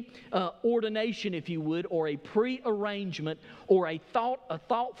pre-ordination, if you would, or a pre-arrangement, or a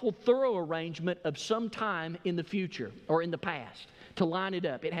thoughtful, thorough arrangement of some time in the future or in the past to line it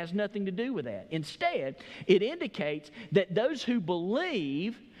up. It has nothing to do with that. Instead, it indicates that those who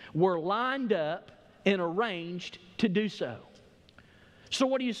believe were lined up and arranged to do so. So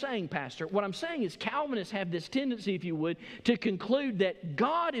what are you saying, Pastor? What I'm saying is Calvinists have this tendency, if you would, to conclude that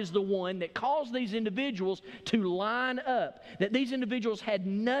God is the one that caused these individuals to line up, that these individuals had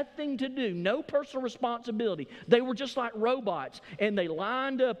nothing to do, no personal responsibility. They were just like robots, and they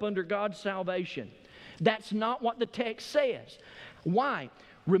lined up under God's salvation. That's not what the text says. Why?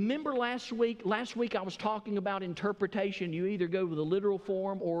 Remember last week I was talking about interpretation. You either go with the literal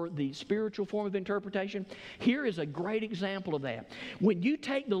form or the spiritual form of interpretation. Here is a great example of that. When you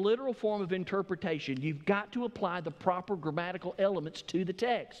take the literal form of interpretation, you've got to apply the proper grammatical elements to the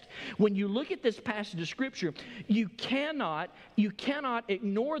text. When you look at this passage of Scripture, you cannot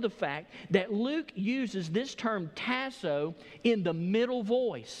ignore the fact that Luke uses this term tasso in the middle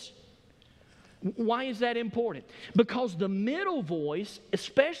voice. Why is that important? Because the middle voice,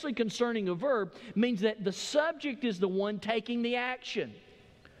 especially concerning a verb, means that the subject is the one taking the action.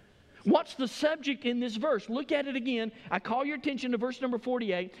 What's the subject in this verse? Look at it again. I call your attention to verse number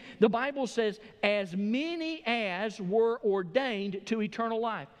 48. The Bible says, as many as were ordained to eternal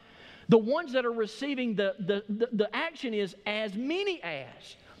life. The ones that are receiving the action is as many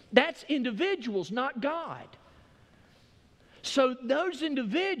as. That's individuals, not God. So those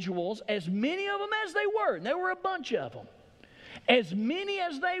individuals, as many of them as they were, and there were a bunch of them, as many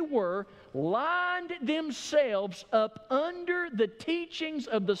as they were, lined themselves up under the teachings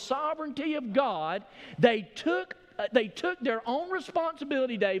of the sovereignty of God. They took their own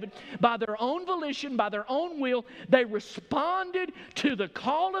responsibility, David, by their own volition, by their own will. They responded to the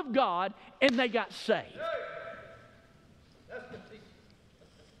call of God, and they got saved.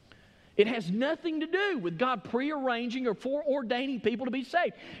 It has nothing to do with God prearranging or foreordaining people to be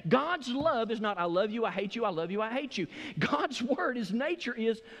saved. God's love is not, I love you, I hate you, I love you, I hate you. God's word, His nature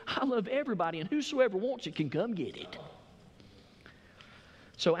is, I love everybody, and whosoever wants it can come get it.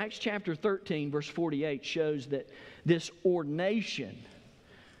 So Acts chapter 13, verse 48 shows that this ordination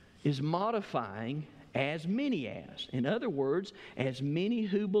is modifying as many as. In other words, as many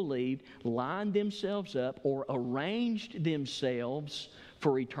who believed lined themselves up or arranged themselves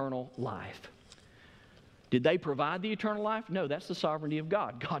for eternal life. Did they provide the eternal life? No, that's the sovereignty of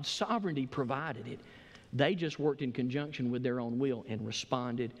God. God's sovereignty provided it. They just worked in conjunction with their own will and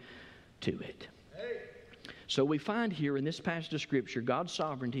responded to it. So we find here in this passage of Scripture, God's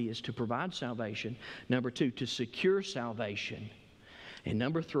sovereignty is to provide salvation. Number 2, to secure salvation. And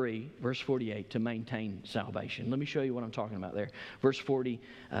number 3, verse 48, to maintain salvation. Let me show you what I'm talking about there. Verse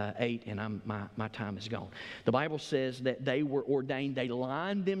 48, and my time is gone. The Bible says that they were ordained. They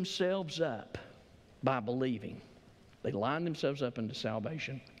lined themselves up by believing. They lined themselves up into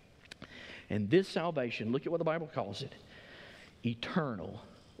salvation. And this salvation, look at what the Bible calls it, eternal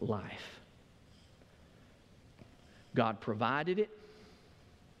life. God provided it.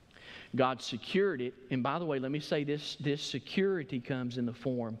 God secured it. And by the way, let me say this security comes in the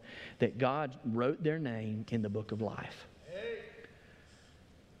form that God wrote their name in the book of life.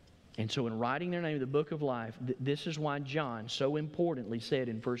 And so in writing their name in the book of life, this is why John so importantly said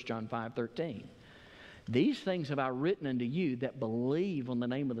in 1 John 5:13, these things have I written unto you that believe on the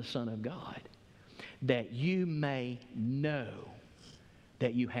name of the Son of God, that you may know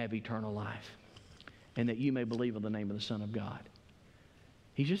that you have eternal life, and that you may believe on the name of the Son of God.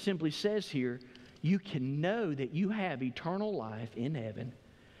 He just simply says here, you can know that you have eternal life in heaven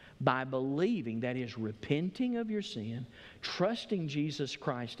by believing, that is, repenting of your sin, trusting Jesus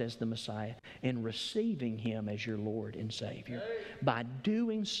Christ as the Messiah, and receiving Him as your Lord and Savior. By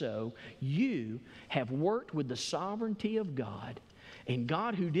doing so, you have worked with the sovereignty of God, and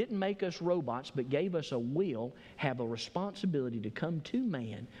God, who didn't make us robots but gave us a will, have a responsibility to come to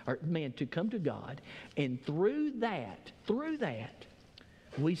man to come to God, and through that,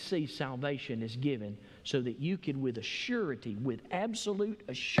 we see salvation is given so that you could with absolute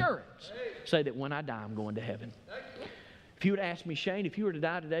assurance, say that when I die, I'm going to heaven. If you would ask me, Shane, if you were to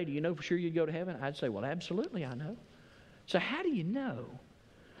die today, do you know for sure you'd go to heaven? I'd say, well, absolutely I know. So how do you know?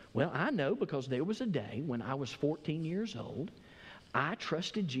 Well, I know because there was a day when I was 14 years old, I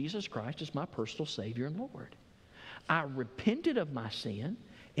trusted Jesus Christ as my personal Savior and Lord. I repented of my sin,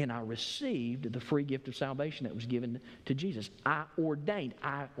 and I received the free gift of salvation that was given to Jesus. I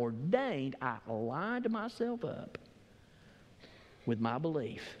aligned myself up with my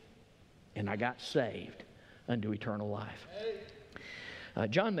belief, and I got saved unto eternal life.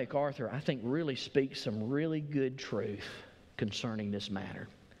 John MacArthur, I think, really speaks some really good truth concerning this matter.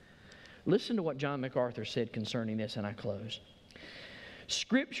 Listen to what John MacArthur said concerning this, and I close.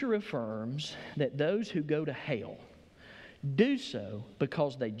 Scripture affirms that those who go to hell do so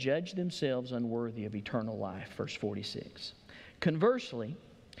because they judge themselves unworthy of eternal life, verse 46. Conversely,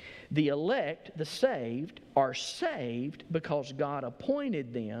 the elect, the saved, are saved because God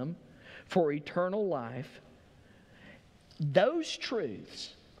appointed them for eternal life. Those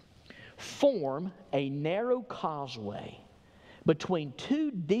truths form a narrow causeway between two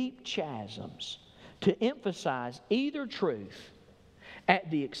deep chasms to emphasize either truth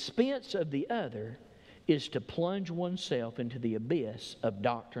at the expense of the other is to plunge oneself into the abyss of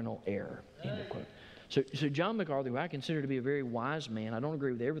doctrinal error. End of quote. So John MacArthur, who I consider to be a very wise man, I don't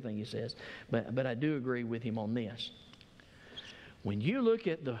agree with everything he says, but I do agree with him on this. When you look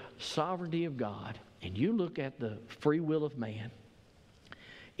at the sovereignty of God and you look at the free will of man,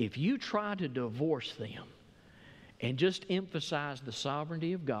 if you try to divorce them and just emphasize the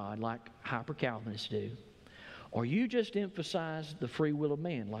sovereignty of God like hyper-Calvinists do, or you just emphasize the free will of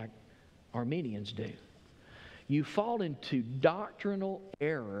man like Arminians do, you fall into doctrinal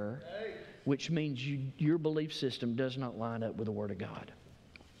error, which means your belief system does not line up with the Word of God.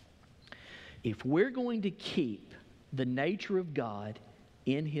 If we're going to keep the nature of God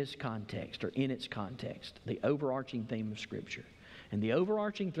in His context, or in its context, the overarching theme of Scripture, and the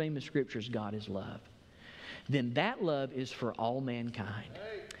overarching theme of Scripture is God is love, then that love is for all mankind.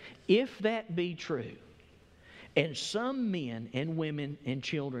 If that be true, and some men and women and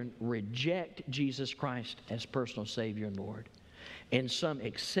children reject Jesus Christ as personal Savior and Lord, and some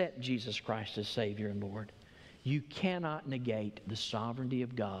accept Jesus Christ as Savior and Lord, you cannot negate the sovereignty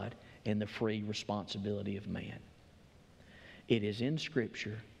of God and the free responsibility of man. It is in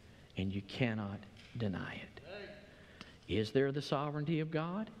Scripture, and you cannot deny it. Is there the sovereignty of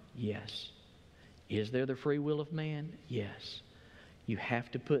God? Yes. Is there the free will of man? Yes. You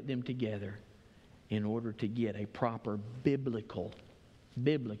have to put them together in order to get a proper biblical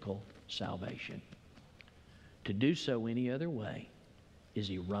salvation. To do so any other way is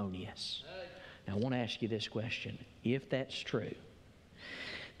erroneous. Now I want to ask you this question. If that's true,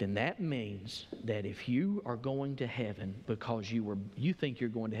 then that means that if you are going to heaven because you think you're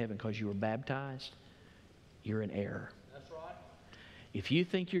going to heaven because you were baptized, you're in error. That's right. If you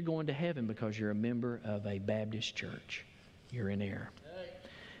think you're going to heaven because you're a member of a Baptist church, you're in error.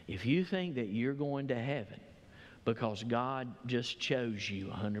 If you think that you're going to heaven because God just chose you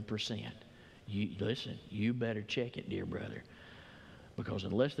 100%, listen, you better check it, dear brother. Because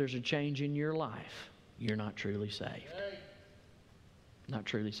unless there's a change in your life, you're not truly saved. Not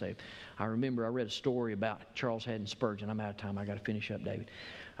truly saved. I remember I read a story about Charles Haddon Spurgeon. I'm out of time. I got to finish up, David.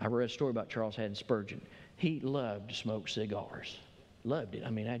 I read a story about Charles Haddon Spurgeon. He loved to smoke cigars. Loved it.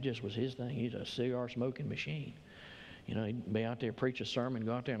 I mean, that just was his thing. He's a cigar smoking machine. You know, he'd be out there, preach a sermon,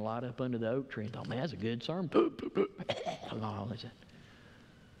 go out there and light up under the oak tree and thought, man, that's a good sermon.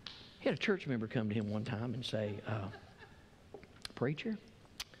 He had a church member come to him one time and say, preacher,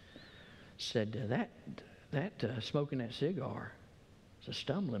 said, that smoking that cigar is a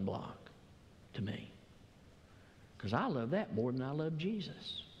stumbling block to me. Because I love that more than I love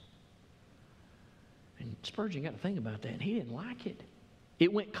Jesus. And Spurgeon got to think about that, and he didn't like it.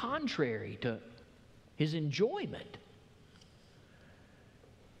 It went contrary to his enjoyment.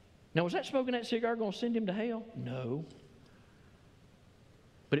 Now, was that smoking that cigar going to send him to hell? No.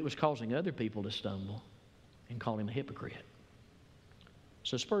 But it was causing other people to stumble and call him a hypocrite.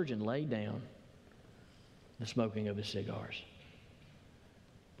 So Spurgeon laid down the smoking of his cigars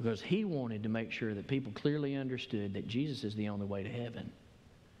because he wanted to make sure that people clearly understood that Jesus is the only way to heaven.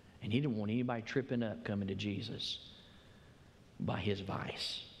 And he didn't want anybody tripping up coming to Jesus by his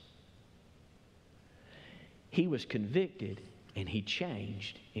vice. He was convicted and he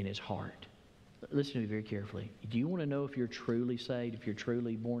changed in his heart. Listen to me very carefully. Do you want to know if you're truly saved, if you're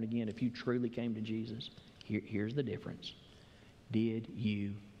truly born again, if you truly came to Jesus? Here's the difference. Did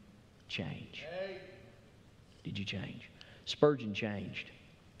you change? Did you change? Spurgeon changed.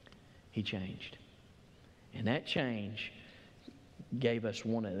 He changed. And that change gave us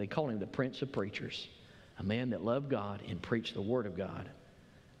they call him the Prince of Preachers, a man that loved God and preached the Word of God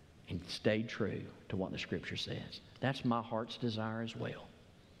and stayed true to what the Scripture says. That's my heart's desire as well,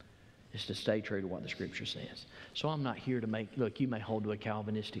 is to stay true to what the Scripture says. So I'm not here to look, you may hold to a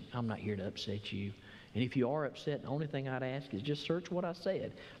Calvinistic, I'm not here to upset you. And if you are upset, the only thing I'd ask is just search what I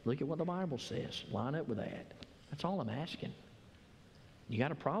said. Look at what the Bible says. Line up with that. That's all I'm asking. You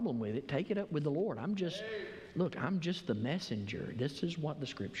got a problem with it, take it up with the Lord. I'm just the messenger. This is what the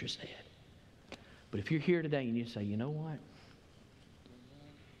Scripture said. But if you're here today and you say, you know what?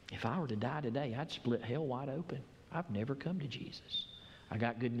 If I were to die today, I'd split hell wide open. I've never come to Jesus. I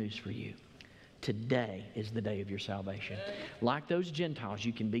got good news for you. Today is the day of your salvation. Like those Gentiles,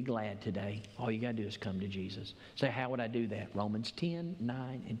 you can be glad today. All you got to do is come to Jesus. Say, how would I do that? Romans 10,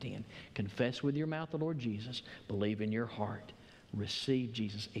 9, and 10. Confess with your mouth the Lord Jesus. Believe in your heart. Receive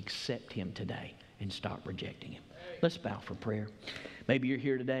Jesus. Accept Him today and stop rejecting Him. Let's bow for prayer. Maybe you're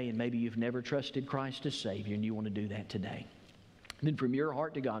here today and maybe you've never trusted Christ as Savior and you want to do that today. Then from your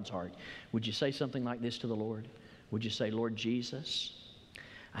heart to God's heart, would you say something like this to the Lord? Would you say, Lord Jesus,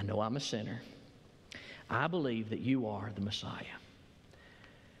 I know I'm a sinner. I believe that you are the Messiah.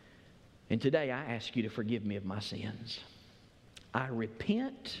 And today I ask you to forgive me of my sins. I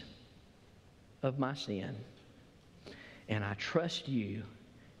repent of my sin, and I trust you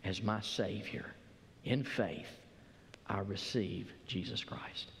as my Savior. In faith, I receive Jesus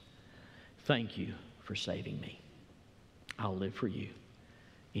Christ. Thank you for saving me. I'll live for you.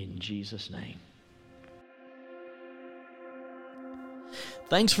 In Jesus' name.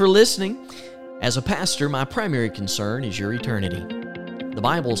 Thanks for listening. As a pastor, my primary concern is your eternity. The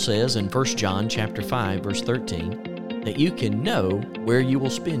Bible says in 1 John chapter 5, verse 13, that you can know where you will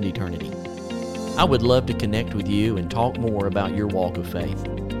spend eternity. I would love to connect with you and talk more about your walk of faith.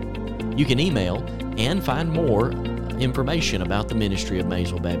 You can email and find more information about the ministry of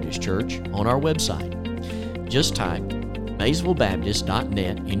Maysville Baptist Church on our website. Just type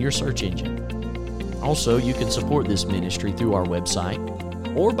maysvillebaptist.net in your search engine. Also, you can support this ministry through our website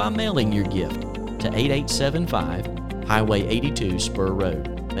or by mailing your gift to 8875 Highway 82 Spur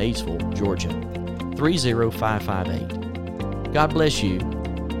Road, Maysville, Georgia, 30558. God bless you,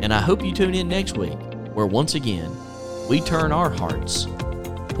 and I hope you tune in next week where once again we turn our hearts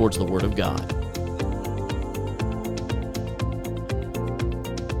towards the Word of God.